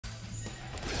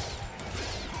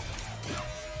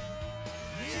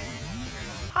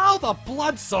How the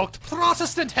blood-soaked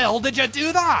Protestant hell did you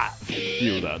do that?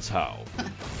 You, that's how.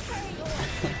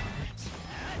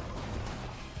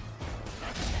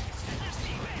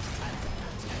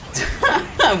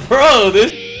 Bro,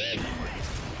 this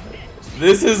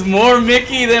is more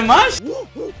Mickey than my sh.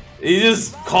 He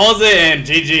just calls it and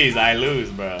GG's, I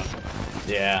lose, bro.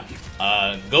 Yeah.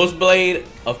 Ghostbalde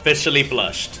officially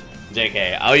flushed.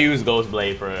 JK, I'll use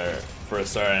Ghostbalde for a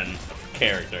certain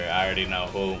character. I already know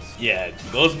who. Yeah,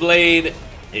 Ghostbalde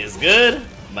is good,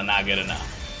 but not good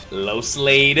enough. Low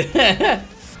Slade.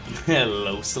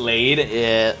 Low Slade.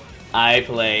 Yeah. I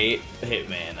play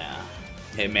Hitman now.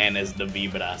 Hitman is the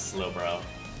vibras, little bro.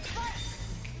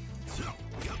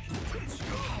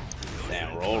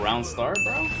 Damn, roll round start,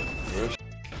 bro? Real sh.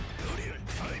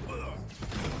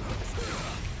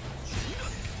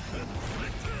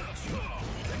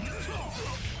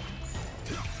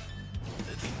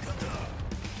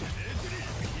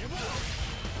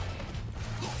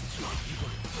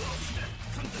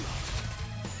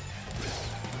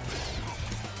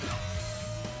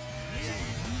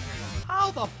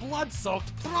 How the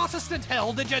blood-soaked Protestant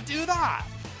hell did you do that?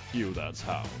 You, that's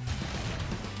how.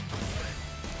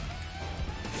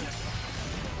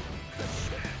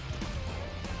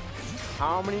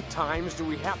 How many times do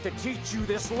we have to teach you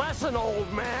this lesson,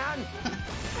 old man?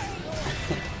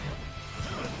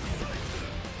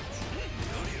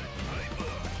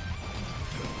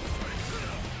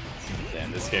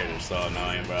 Damn, this character's so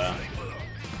annoying, bro.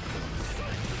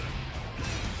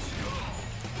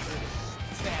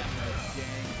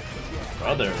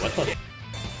 Brother, what the?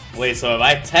 Wait, so if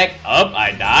I tech up,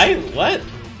 I die? What?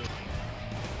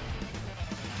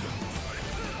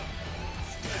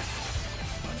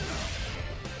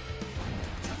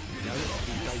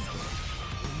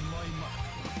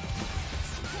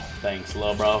 Thanks,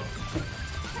 lil bro.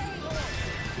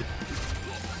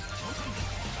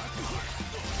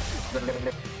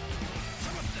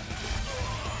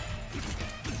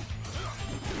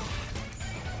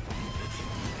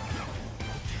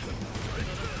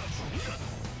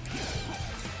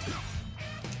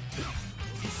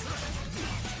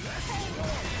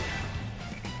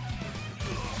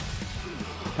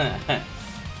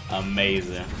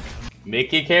 Amazing.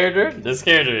 Mickey character? This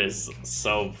character is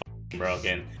so f***ing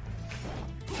broken.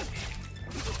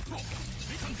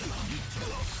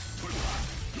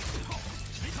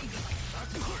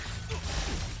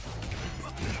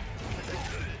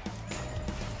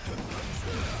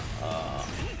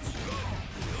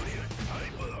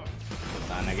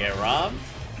 Time to get robbed?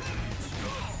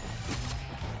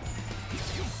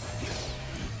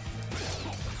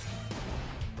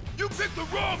 You picked the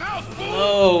wrong house, fool!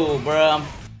 Oh, bro, I'm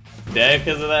dead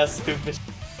because of that stupid shit.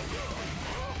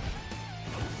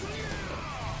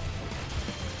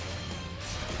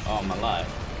 Oh, my life.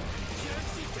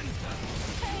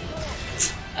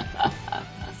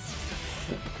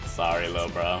 Sorry, little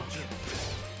bro.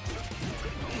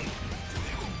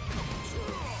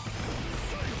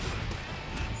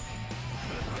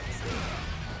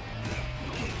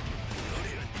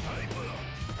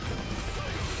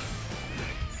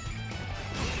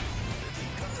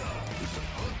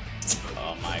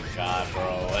 Oh my god,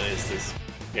 bro. What is this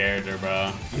character,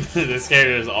 bro? This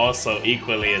character is also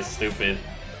equally as stupid.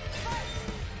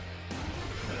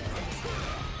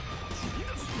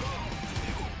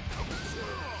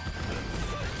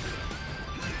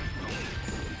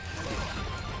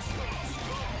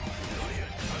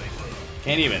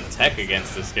 Can't even tech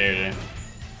against this character.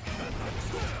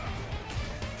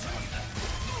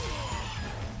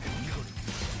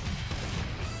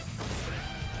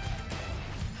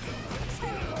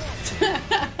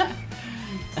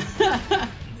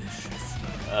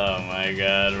 Oh my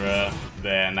god, bro.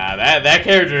 Man, nah, that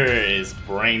character is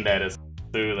brain dead as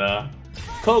too, though.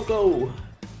 Coco!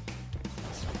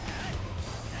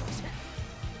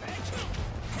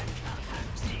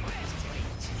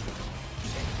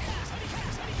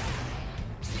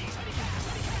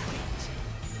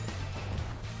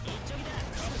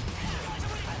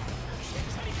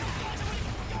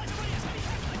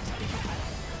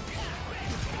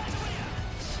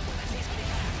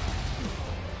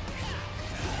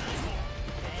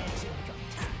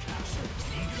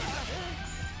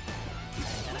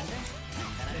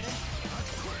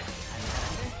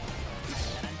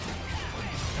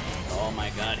 Oh my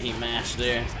god, he mashed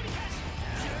there.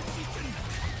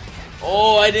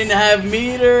 Oh, I didn't have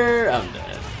meter! I'm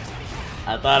dead.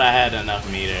 I thought I had enough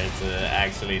meter to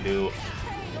actually do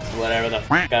whatever the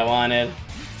f I wanted.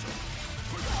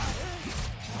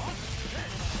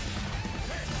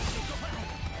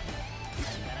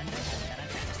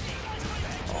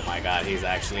 Oh my god, he's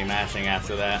actually mashing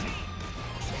after that.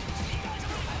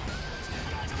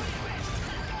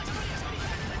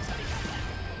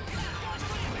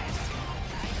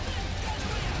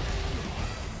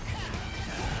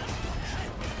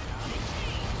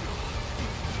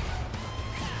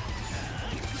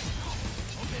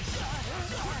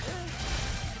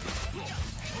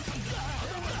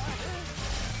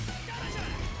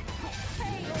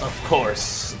 Of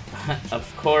course.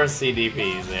 Of course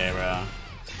CDP's there, bro.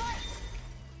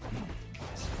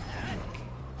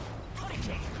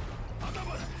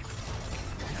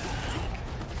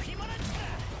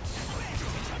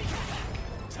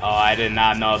 Oh, I did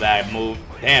not know that move.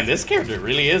 Damn, this character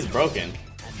really is broken.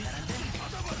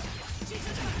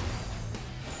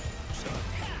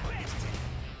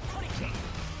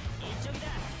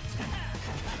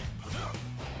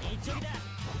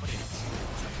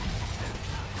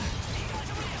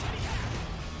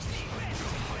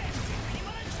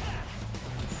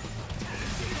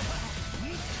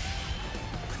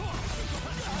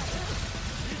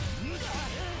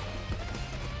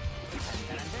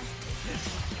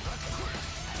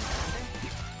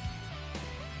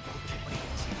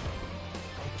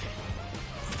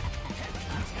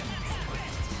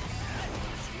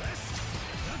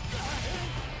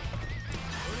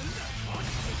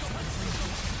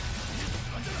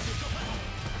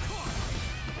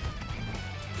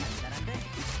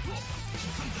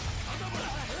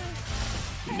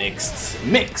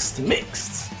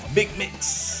 Mixed. Big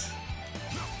mix.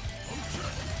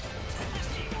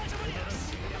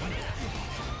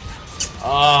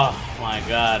 Oh my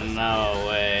god, no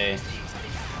way.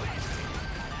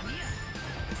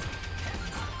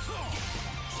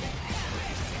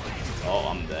 Oh,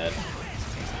 I'm dead.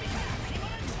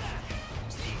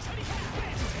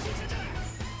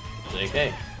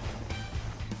 JK.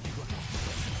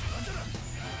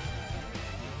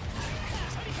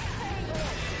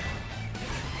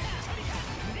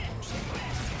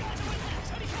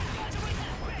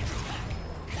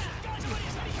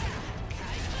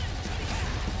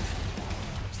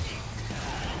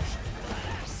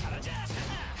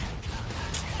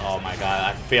 Oh my god,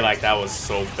 I feel like that was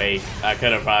so fake. I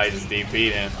could have probably just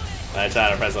DP'd him. I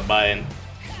tried to press a button.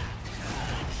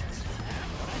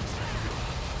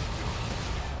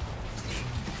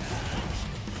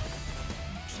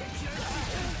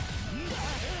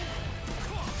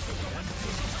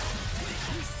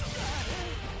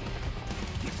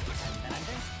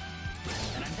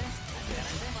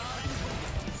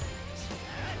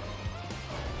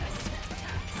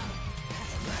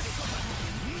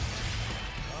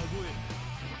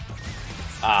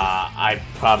 I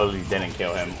probably didn't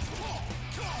kill him.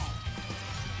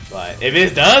 But if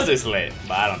it does, it's lit.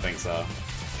 But I don't think so.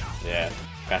 Yeah,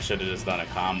 I should have just done a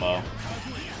combo.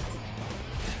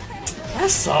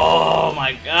 That's oh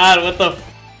my god, what the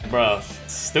bro?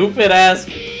 Stupid ass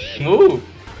move.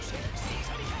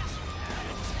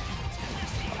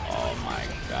 Oh my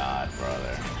god,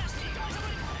 brother.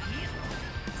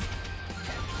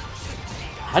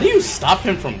 How do you stop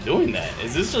him from doing that?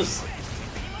 Is this just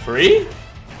free?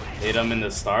 Hit him in the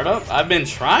startup? I've been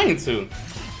trying to.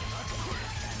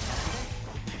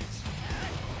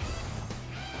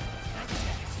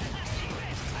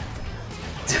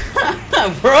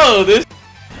 Bro,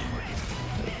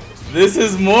 this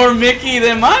is more Mickey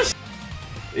than my sh.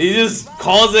 He just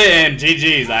calls it and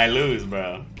GG's, I lose,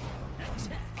 bro.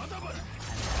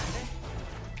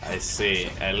 I see.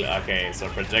 Okay, so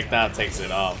projectile takes it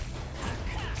off.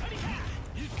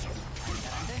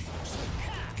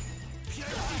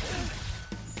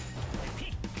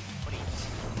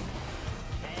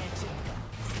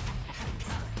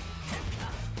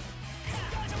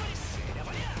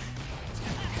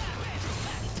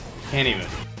 Can't even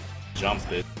jump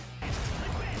this.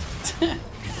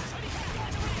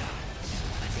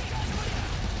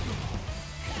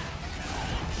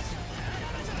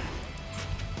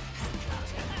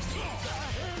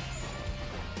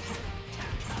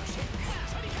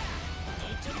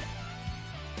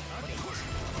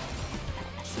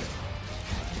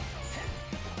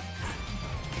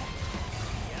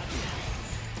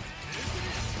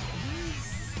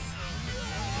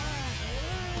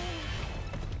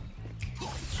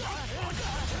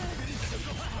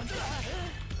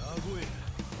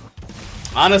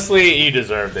 Honestly, you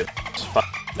deserved it. Just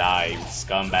fucking die, you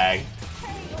scumbag.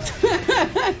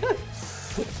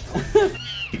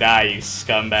 Die, you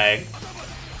scumbag.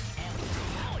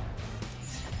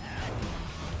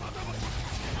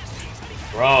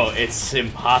 Bro, it's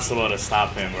impossible to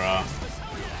stop him, bro.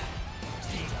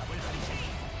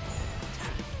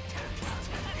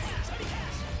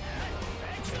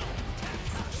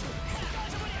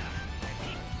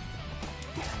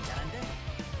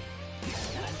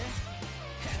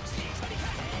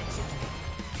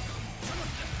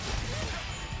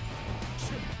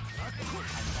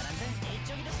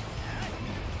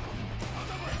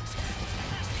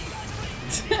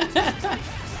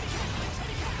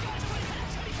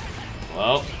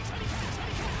 Well,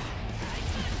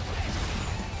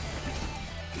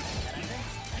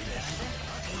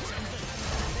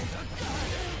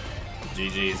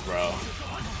 GG's, bro.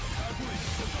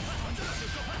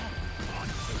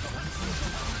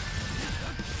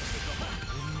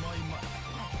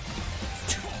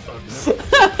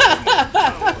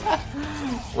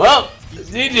 Well,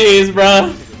 GG's,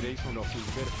 bro.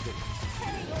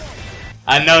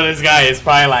 I know this guy is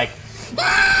probably like,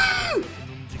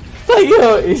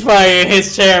 yo, he's probably in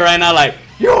his chair right now like,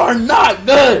 you are not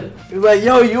good. He's like,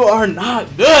 yo, you are not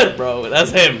good, bro.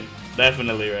 That's him,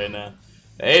 definitely right now.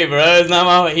 Hey, bro, it's not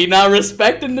my, he not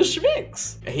respecting the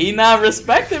schmicks. He not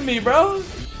respecting me, bro.